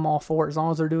outdoors, I'm all for it. As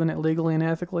long as they're doing it legally and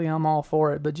ethically, I'm all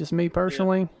for it. But just me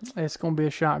personally, it's going to be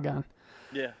a shotgun.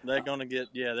 Yeah, they're gonna get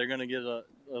a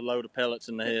load of pellets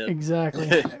in the head.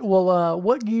 Exactly. Well,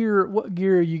 what gear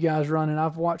are you guys running?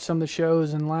 I've watched some of the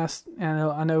shows, and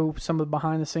I know some of the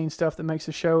behind the scenes stuff that makes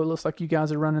the show. It looks like you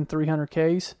guys are running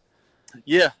 300Ks.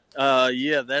 Yeah,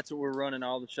 that's what we're running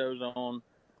all the shows on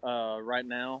right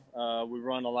now. We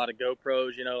run a lot of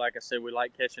GoPros. Like I said, we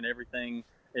like catching everything.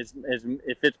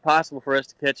 If it's possible for us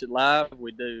to catch it live,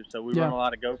 we do. So we run a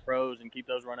lot of GoPros and keep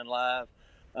those running live.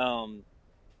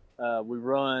 We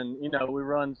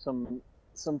run some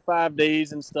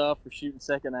 5Ds and stuff for shooting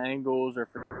second angles or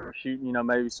for shooting,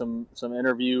 maybe some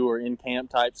interview or in camp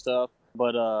type stuff.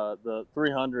 But the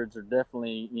 300s are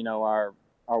definitely, our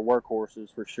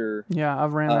workhorses for sure. Yeah,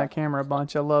 I've ran that camera a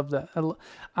bunch. I love that.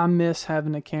 I miss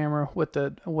having a camera with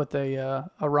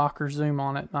a rocker zoom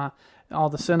on it. All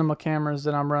the cinema cameras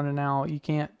that I'm running now, you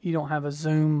don't have a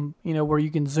zoom, where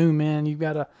you can zoom in. You've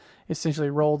got to essentially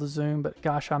roll the zoom. But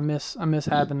gosh, I miss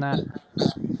having that.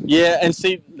 Yeah, and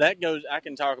see, I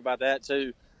can talk about that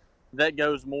too. That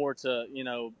goes more to,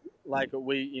 like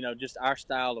we, just our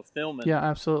style of filming. Yeah,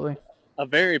 absolutely. A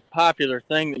very popular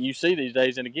thing that you see these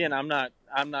days. And again, I'm not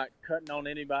cutting on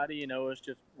anybody, it's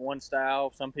just one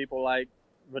style. Some people like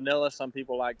vanilla, some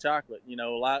people like chocolate.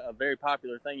 A very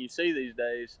popular thing you see these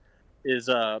days is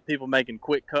people making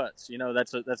quick cuts.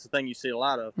 That's the thing you see a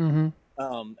lot of. Mm-hmm.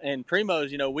 And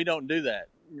Primos, we don't do that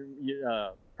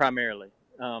primarily.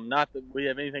 Not that we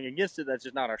have anything against it. That's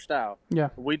just not our style. Yeah.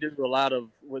 We do a lot of,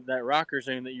 with that rocker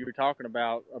zoom that you were talking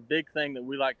about, a big thing that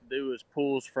we like to do is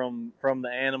pulls from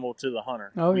the animal to the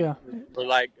hunter. Oh, yeah. We're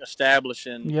like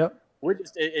establishing. Yep.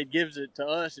 It gives it to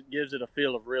us. It gives it a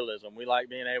feel of realism. We like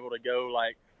being able to go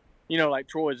like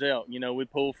Troy's elk. We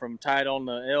pull from tight on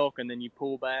the elk, and then you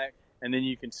pull back, and then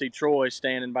you can see Troy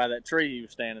standing by that tree he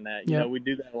was standing at. We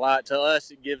do that a lot. To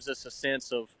us, it gives us a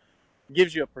sense of,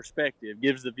 gives you a perspective,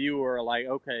 gives the viewer like,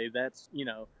 okay, that's,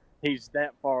 he's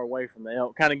that far away from the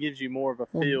elk. Kind of gives you more of a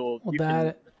feel.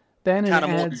 It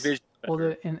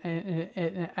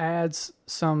adds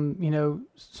some,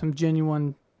 some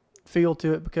genuine feel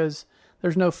to it, because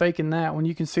there's no faking that when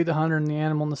you can see the hunter and the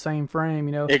animal in the same frame.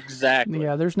 Exactly.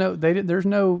 Yeah, there's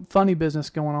no funny business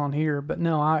going on here. But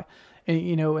no, I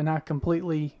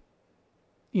completely,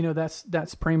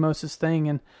 that's Primos's thing,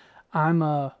 and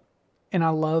and I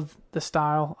love the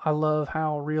style. I love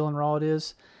how real and raw it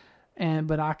is.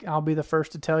 But I'll be the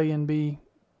first to tell you and be,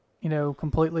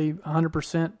 completely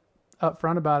 100%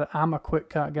 upfront about it. I'm a quick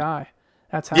cut guy.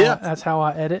 That's how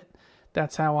I edit.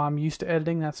 That's how I'm used to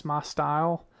editing. That's my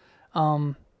style.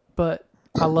 But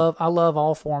I love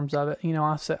all forms of it.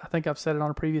 I think I've said it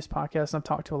on a previous podcast, and I've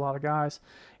talked to a lot of guys.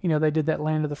 They did that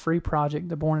Land of the Free project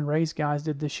the Born and Raised guys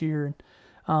did this year,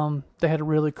 and they had a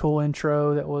really cool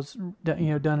intro that was, done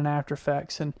in After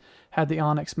Effects and had the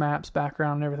Onyx maps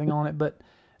background and everything on it. But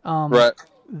right.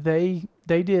 They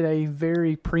did a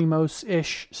very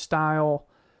Primos-ish style,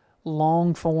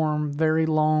 long form, very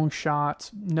long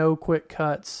shots, no quick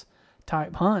cuts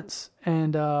type hunts,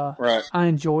 and right. I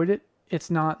enjoyed it. It's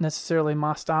not necessarily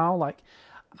my style. Like,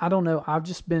 I don't know.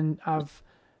 I've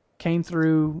came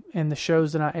through, and the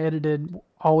shows that I edited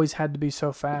always had to be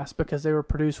so fast because they were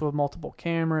produced with multiple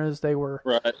cameras. They were,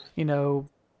 right.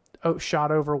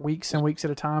 shot over weeks and weeks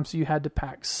at a time. So you had to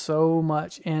pack so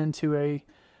much into a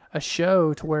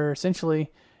show to where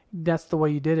essentially that's the way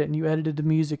you did it. And you edited the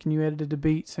music and you edited the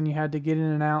beats and you had to get in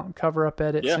and out and cover up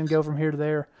edits and go from here to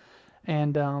there.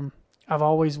 And I've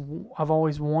always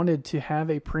wanted to have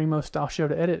a Primo style show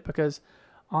to edit because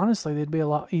honestly, they'd be a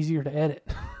lot easier to edit.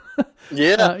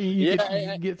 You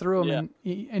could get through them.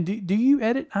 Yeah. And do you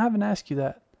edit? I haven't asked you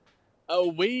that.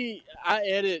 Oh, I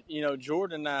edit.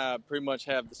 Jordan and I pretty much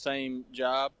have the same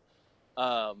job.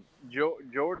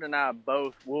 Jordan and I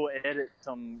both will edit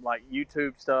some like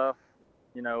YouTube stuff.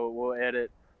 We'll edit,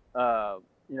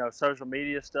 social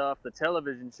media stuff. The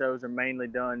television shows are mainly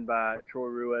done by Troy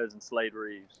Ruiz and Slade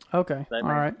Reeves. Okay, all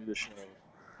right. Do the show.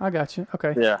 I got you.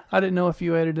 Okay. Yeah. I didn't know if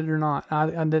you edited or not. I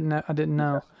didn't know.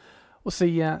 Yeah. Well, see,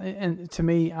 yeah, and to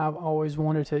me, I've always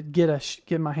wanted to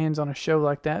get my hands on a show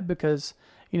like that because,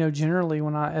 generally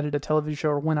when I edit a television show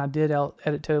or when I did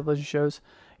edit television shows,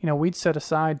 we'd set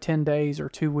aside 10 days or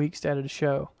 2 weeks to edit a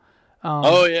show.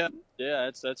 Oh yeah.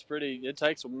 Yeah, that's pretty. It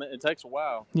takes a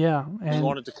while. Yeah, and you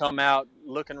want it to come out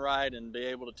looking right and be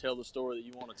able to tell the story that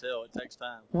you want to tell. It takes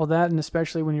time. Well, that and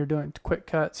especially when you're doing quick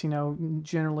cuts,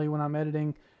 generally when I'm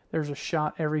editing, there's a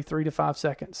shot every 3 to 5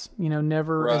 seconds.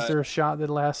 Never is there a shot that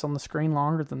lasts on the screen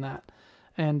longer than that.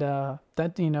 And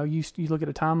that you look at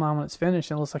a timeline when it's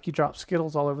finished and it looks like you drop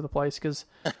Skittles all over the place because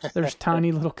there's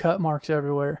tiny little cut marks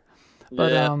everywhere.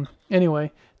 But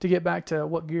anyway, to get back to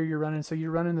what gear you're running, so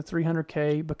you're running the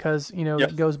 300K because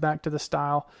it goes back to the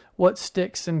style. What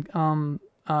sticks and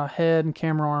head and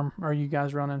camera arm are you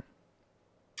guys running?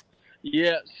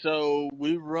 Yeah, so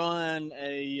we run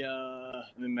a.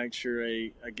 Let me make sure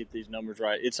I get these numbers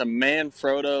right. It's a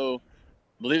Manfrotto, I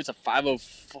believe it's a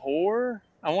 504.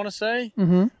 I want to say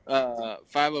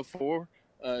 504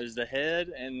 is the head,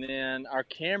 and then our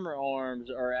camera arms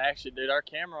are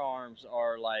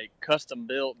like custom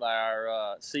built by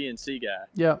our CNC guy.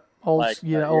 Yeah,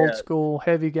 old school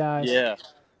heavy guys. Yeah.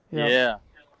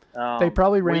 They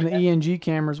probably ran the ENG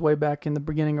cameras way back in the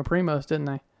beginning of Primos, didn't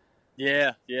they?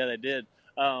 Yeah, they did.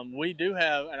 We do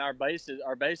have, and our bases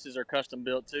are custom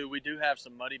built too. We do have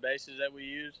some muddy bases that we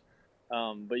use,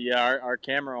 but yeah, our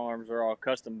camera arms are all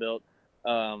custom built.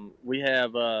 We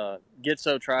have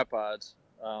Gitzo tripods.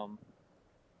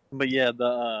 But yeah,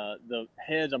 the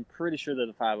heads, I'm pretty sure they're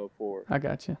the 504. I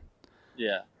got you.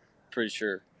 Yeah, pretty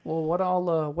sure. Well, what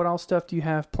all stuff do you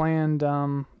have planned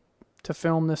to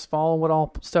film this fall? What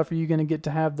all stuff are you going to get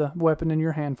to have the weapon in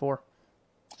your hand for?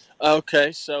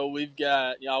 Okay, so we've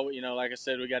got like I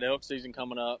said, we got elk season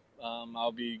coming up.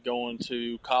 I'll be going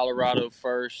to Colorado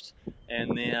first,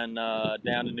 and then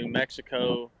down to New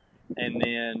Mexico, and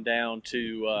then down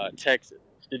to Texas.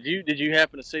 Did you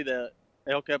happen to see the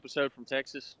elk episode from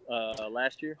Texas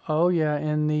last year? Oh yeah,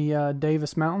 in the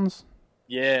Davis Mountains.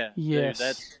 Yeah. Yes.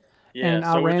 Dude, and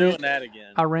so we're doing that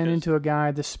again. I ran into a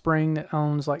guy this spring that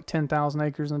owns like 10,000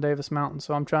 acres in the Davis Mountains,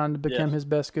 so I'm trying to become his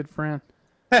best good friend.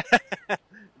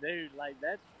 Dude, like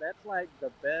that's like the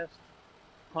best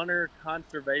hunter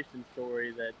conservation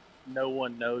story that no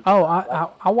one knows. Oh,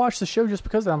 I watched the show just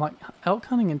because I'm like, elk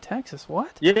hunting in Texas,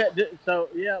 what? Yeah, so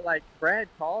like Brad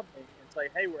called me and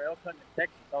said, hey, we're elk hunting in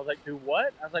Texas. I was like, do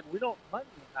what? I was like, we don't hunt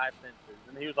in high fences.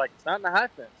 And he was like, it's not in the high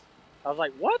fence. I was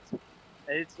like, what?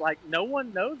 And it's like no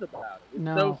one knows about it.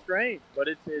 It's so strange, but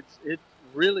it's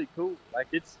really cool. Like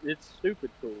it's stupid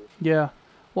cool. Yeah.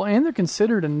 Well, and they're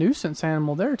considered a nuisance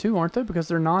animal there too, aren't they? Because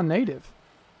they're non-native.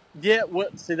 Yeah,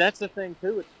 see, that's the thing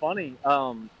too. It's funny.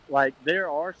 Like there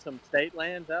are some state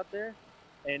lands out there,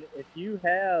 and if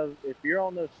you're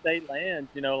on those state lands,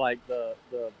 like the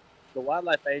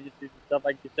wildlife agencies and stuff,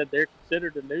 like you said, they're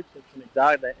considered a nuisance and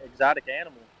exotic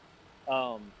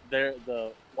animal. They're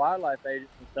the wildlife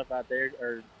agents and stuff out there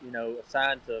are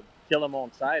assigned to kill them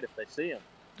on sight if they see them.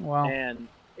 Wow. And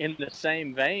in the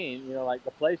same vein, like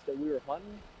the place that we were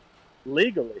hunting,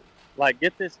 legally, like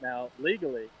get this now,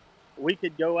 legally, we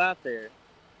could go out there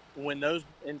when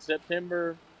in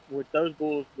September with those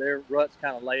bulls, their rut's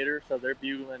kind of later, so they're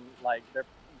bugling, like their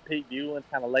peak bugling's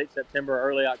kind of late September,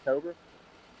 early October.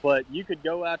 But you could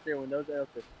go out there when those elk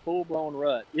are full-blown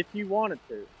rut, if you wanted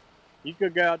to. You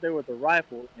could go out there with a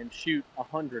rifle and shoot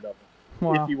 100 of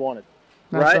them if you wanted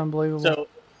to. That's unbelievable. So,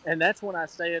 and that's when I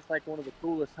say it's like one of the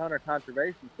coolest hunter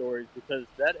conservation stories, because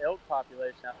that elk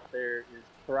population out there is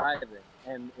thriving,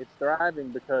 and it's thriving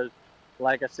because,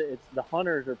 like I said, it's the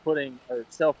hunters are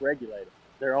self-regulated.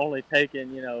 They're only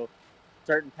taking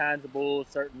certain kinds of bulls,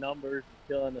 certain numbers,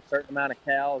 killing a certain amount of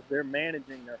cows. They're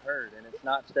managing their herd, and it's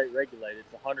not state regulated.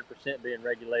 It's 100% being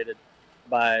regulated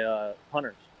by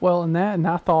hunters. Well, and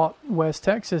I thought West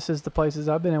Texas is the places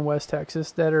I've been in West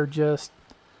Texas that are just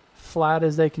flat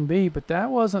as they can be, but that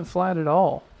wasn't flat at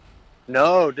all.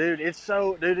 No, dude, it's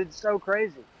so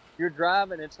crazy. You're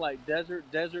driving, it's like desert,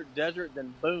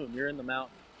 then boom, you're in the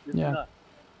mountains. It's nuts.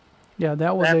 Yeah,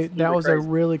 that was a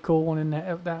really cool one, and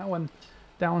that one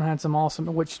had some awesome.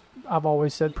 Which I've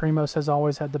always said, Primos has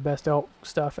always had the best elk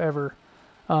stuff ever.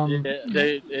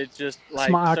 It's just like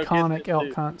it's my iconic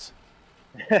elk hunts.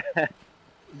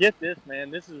 Get this,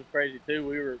 man. This is crazy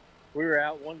too. We were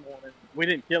out one morning. We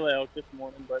didn't kill elk this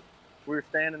morning, but we were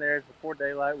standing there before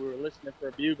daylight. We were listening for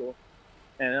a bugle,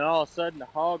 and then all of a sudden, a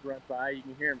hog runs by. You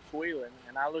can hear him squealing,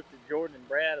 and I looked at Jordan and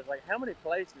Brad. I was like, "How many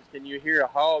places can you hear a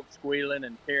hog squealing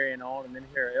and carrying on, and then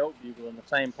hear an elk bugle in the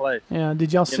same place?" Yeah.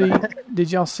 Did y'all see?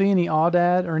 Did y'all see any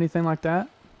aoudad or anything like that?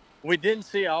 We didn't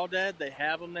see aoudad. They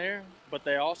have them there, but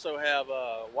they also have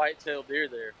white-tailed deer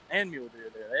there and mule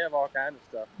deer there. They have all kinds of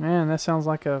stuff. Man, that sounds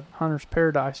like a hunter's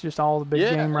paradise. Just all the big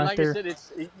game right there. Yeah, like I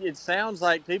said, it sounds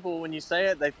like people, when you say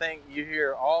it, they think you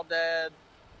hear aoudad,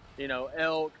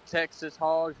 elk, Texas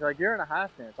hogs. Like, you're in a high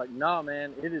fence. Like, no,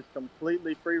 man, it is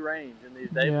completely free range in these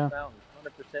Davis Mountains.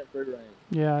 100% free range.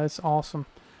 Yeah, it's awesome.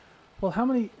 Well,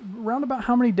 round about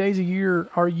how many days a year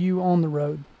are you on the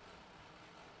road?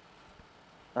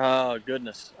 Oh,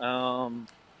 goodness.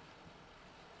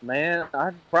 Man,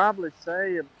 I'd probably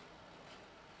say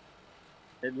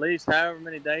at least however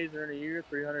many days are in a year,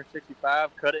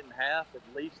 365, cut it in half, at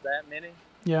least that many.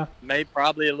 Yeah. Maybe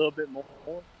probably a little bit more,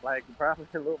 like probably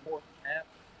a little more than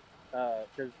half.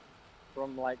 Because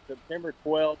from like September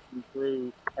 12th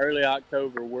through early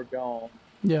October, we're gone.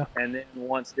 Yeah. And then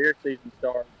once deer season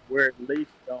starts, we're at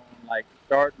least gone, like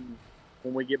starting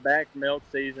when we get back from elk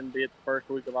season, be it the first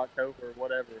week of October or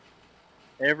whatever.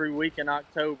 Every week in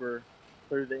October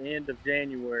through the end of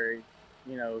January,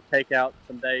 take out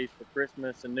some days for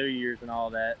Christmas and New Year's and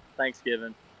all that,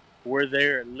 Thanksgiving, we're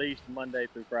there at least Monday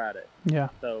through Friday. Yeah.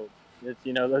 So it's,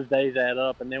 those days add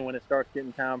up. And then when it starts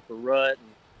getting time for rut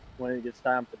and when it gets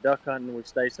time for duck hunting, we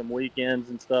stay some weekends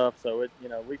and stuff. So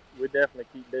we definitely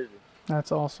keep busy.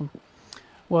 That's awesome.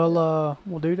 Well,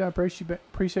 dude, I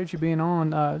appreciate you being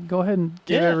on. Go ahead and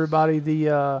give everybody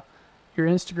your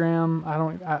Instagram.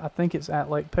 I think it's at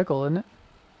Lake Pickle, isn't it?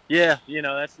 Yeah,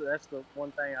 that's the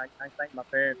one thing. I thank my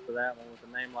parents for that one with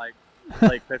a name like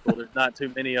Lake Pickle. There's not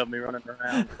too many of me running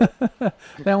around.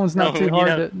 That one's not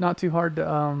too hard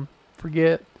to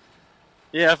forget.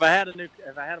 Yeah, if I had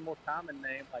a more common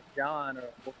name like John, or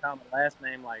a more common last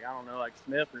name like, I don't know, like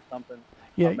Smith or something,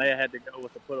 I may have had to go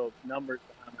with put numbers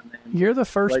behind my name. You're the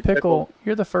first pickle.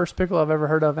 You're the first pickle I've ever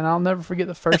heard of, and I'll never forget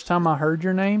the first time I heard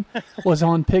your name was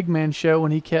on Pigman show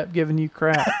when he kept giving you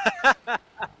crap.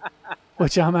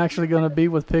 Which I'm actually going to be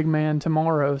with Pigman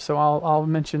tomorrow, so I'll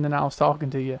mention that I was talking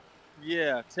to you.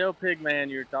 Yeah, tell Pigman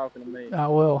you're talking to me. I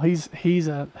will. He's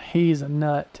a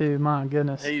nut too. My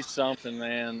goodness. He's something,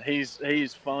 man. He's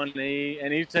funny,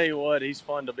 and you tell you what, he's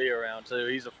fun to be around too.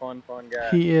 He's a fun guy.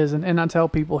 He is, and I tell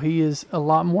people he is a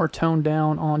lot more toned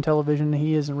down on television than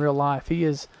he is in real life. He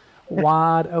is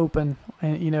wide open,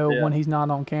 and when he's not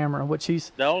on camera, which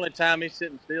he's the only time he's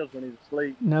sitting still is when he's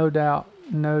asleep. No doubt.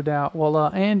 Well,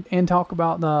 and talk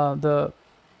about the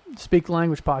Speak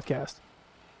Language podcast.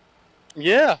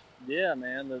 Yeah,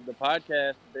 man. The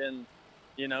podcast has been,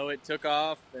 it took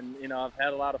off, and I've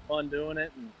had a lot of fun doing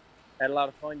it, and had a lot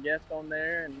of fun guests on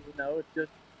there, and it's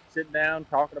just sitting down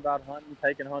talking about hunting,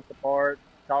 taking hunts apart,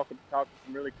 talking to some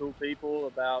really cool people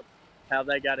about how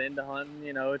they got into hunting.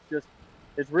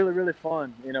 It's really, really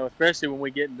fun. Especially when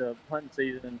we get into hunting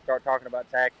season and start talking about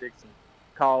tactics and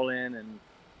call-in and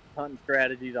hunting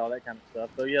strategies, all that kind of stuff.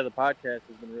 So yeah, the podcast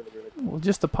has been really, really cool. Well,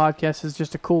 just the podcast is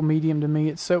just a cool medium to me.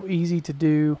 It's so easy to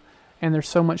do, and there's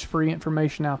so much free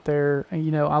information out there.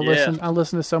 And, I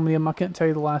listen to so many of them. I couldn't tell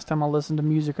you the last time I listened to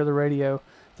music or the radio.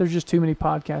 There's just too many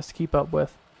podcasts to keep up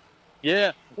with.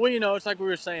 Yeah. Well, it's like we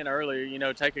were saying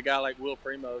earlier, take a guy like Will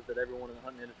Primos that everyone in the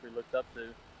hunting industry looks up to.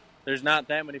 There's not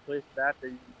that many places out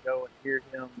there you can go and hear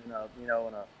him in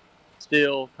a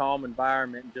still, calm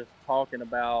environment, just talking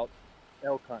about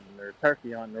elk hunting or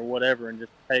turkey hunting or whatever, and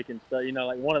just taking stuff.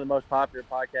 Like one of the most popular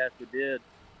podcasts we did,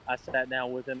 I sat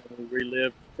down with him and we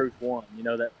relived Truth One,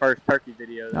 that first turkey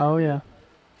video. Oh, yeah.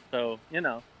 So,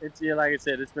 it's like I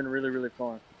said, it's been really, really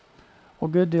fun. Well,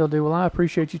 good deal, dude. Well, I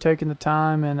appreciate you taking the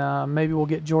time, and maybe we'll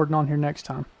get Jordan on here next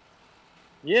time.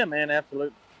 Yeah, man,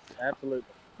 absolutely.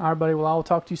 All right, buddy. Well, I'll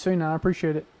talk to you soon. I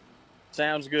appreciate it.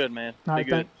 Sounds good, man. All right,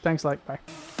 good. Thanks, Lake. Bye.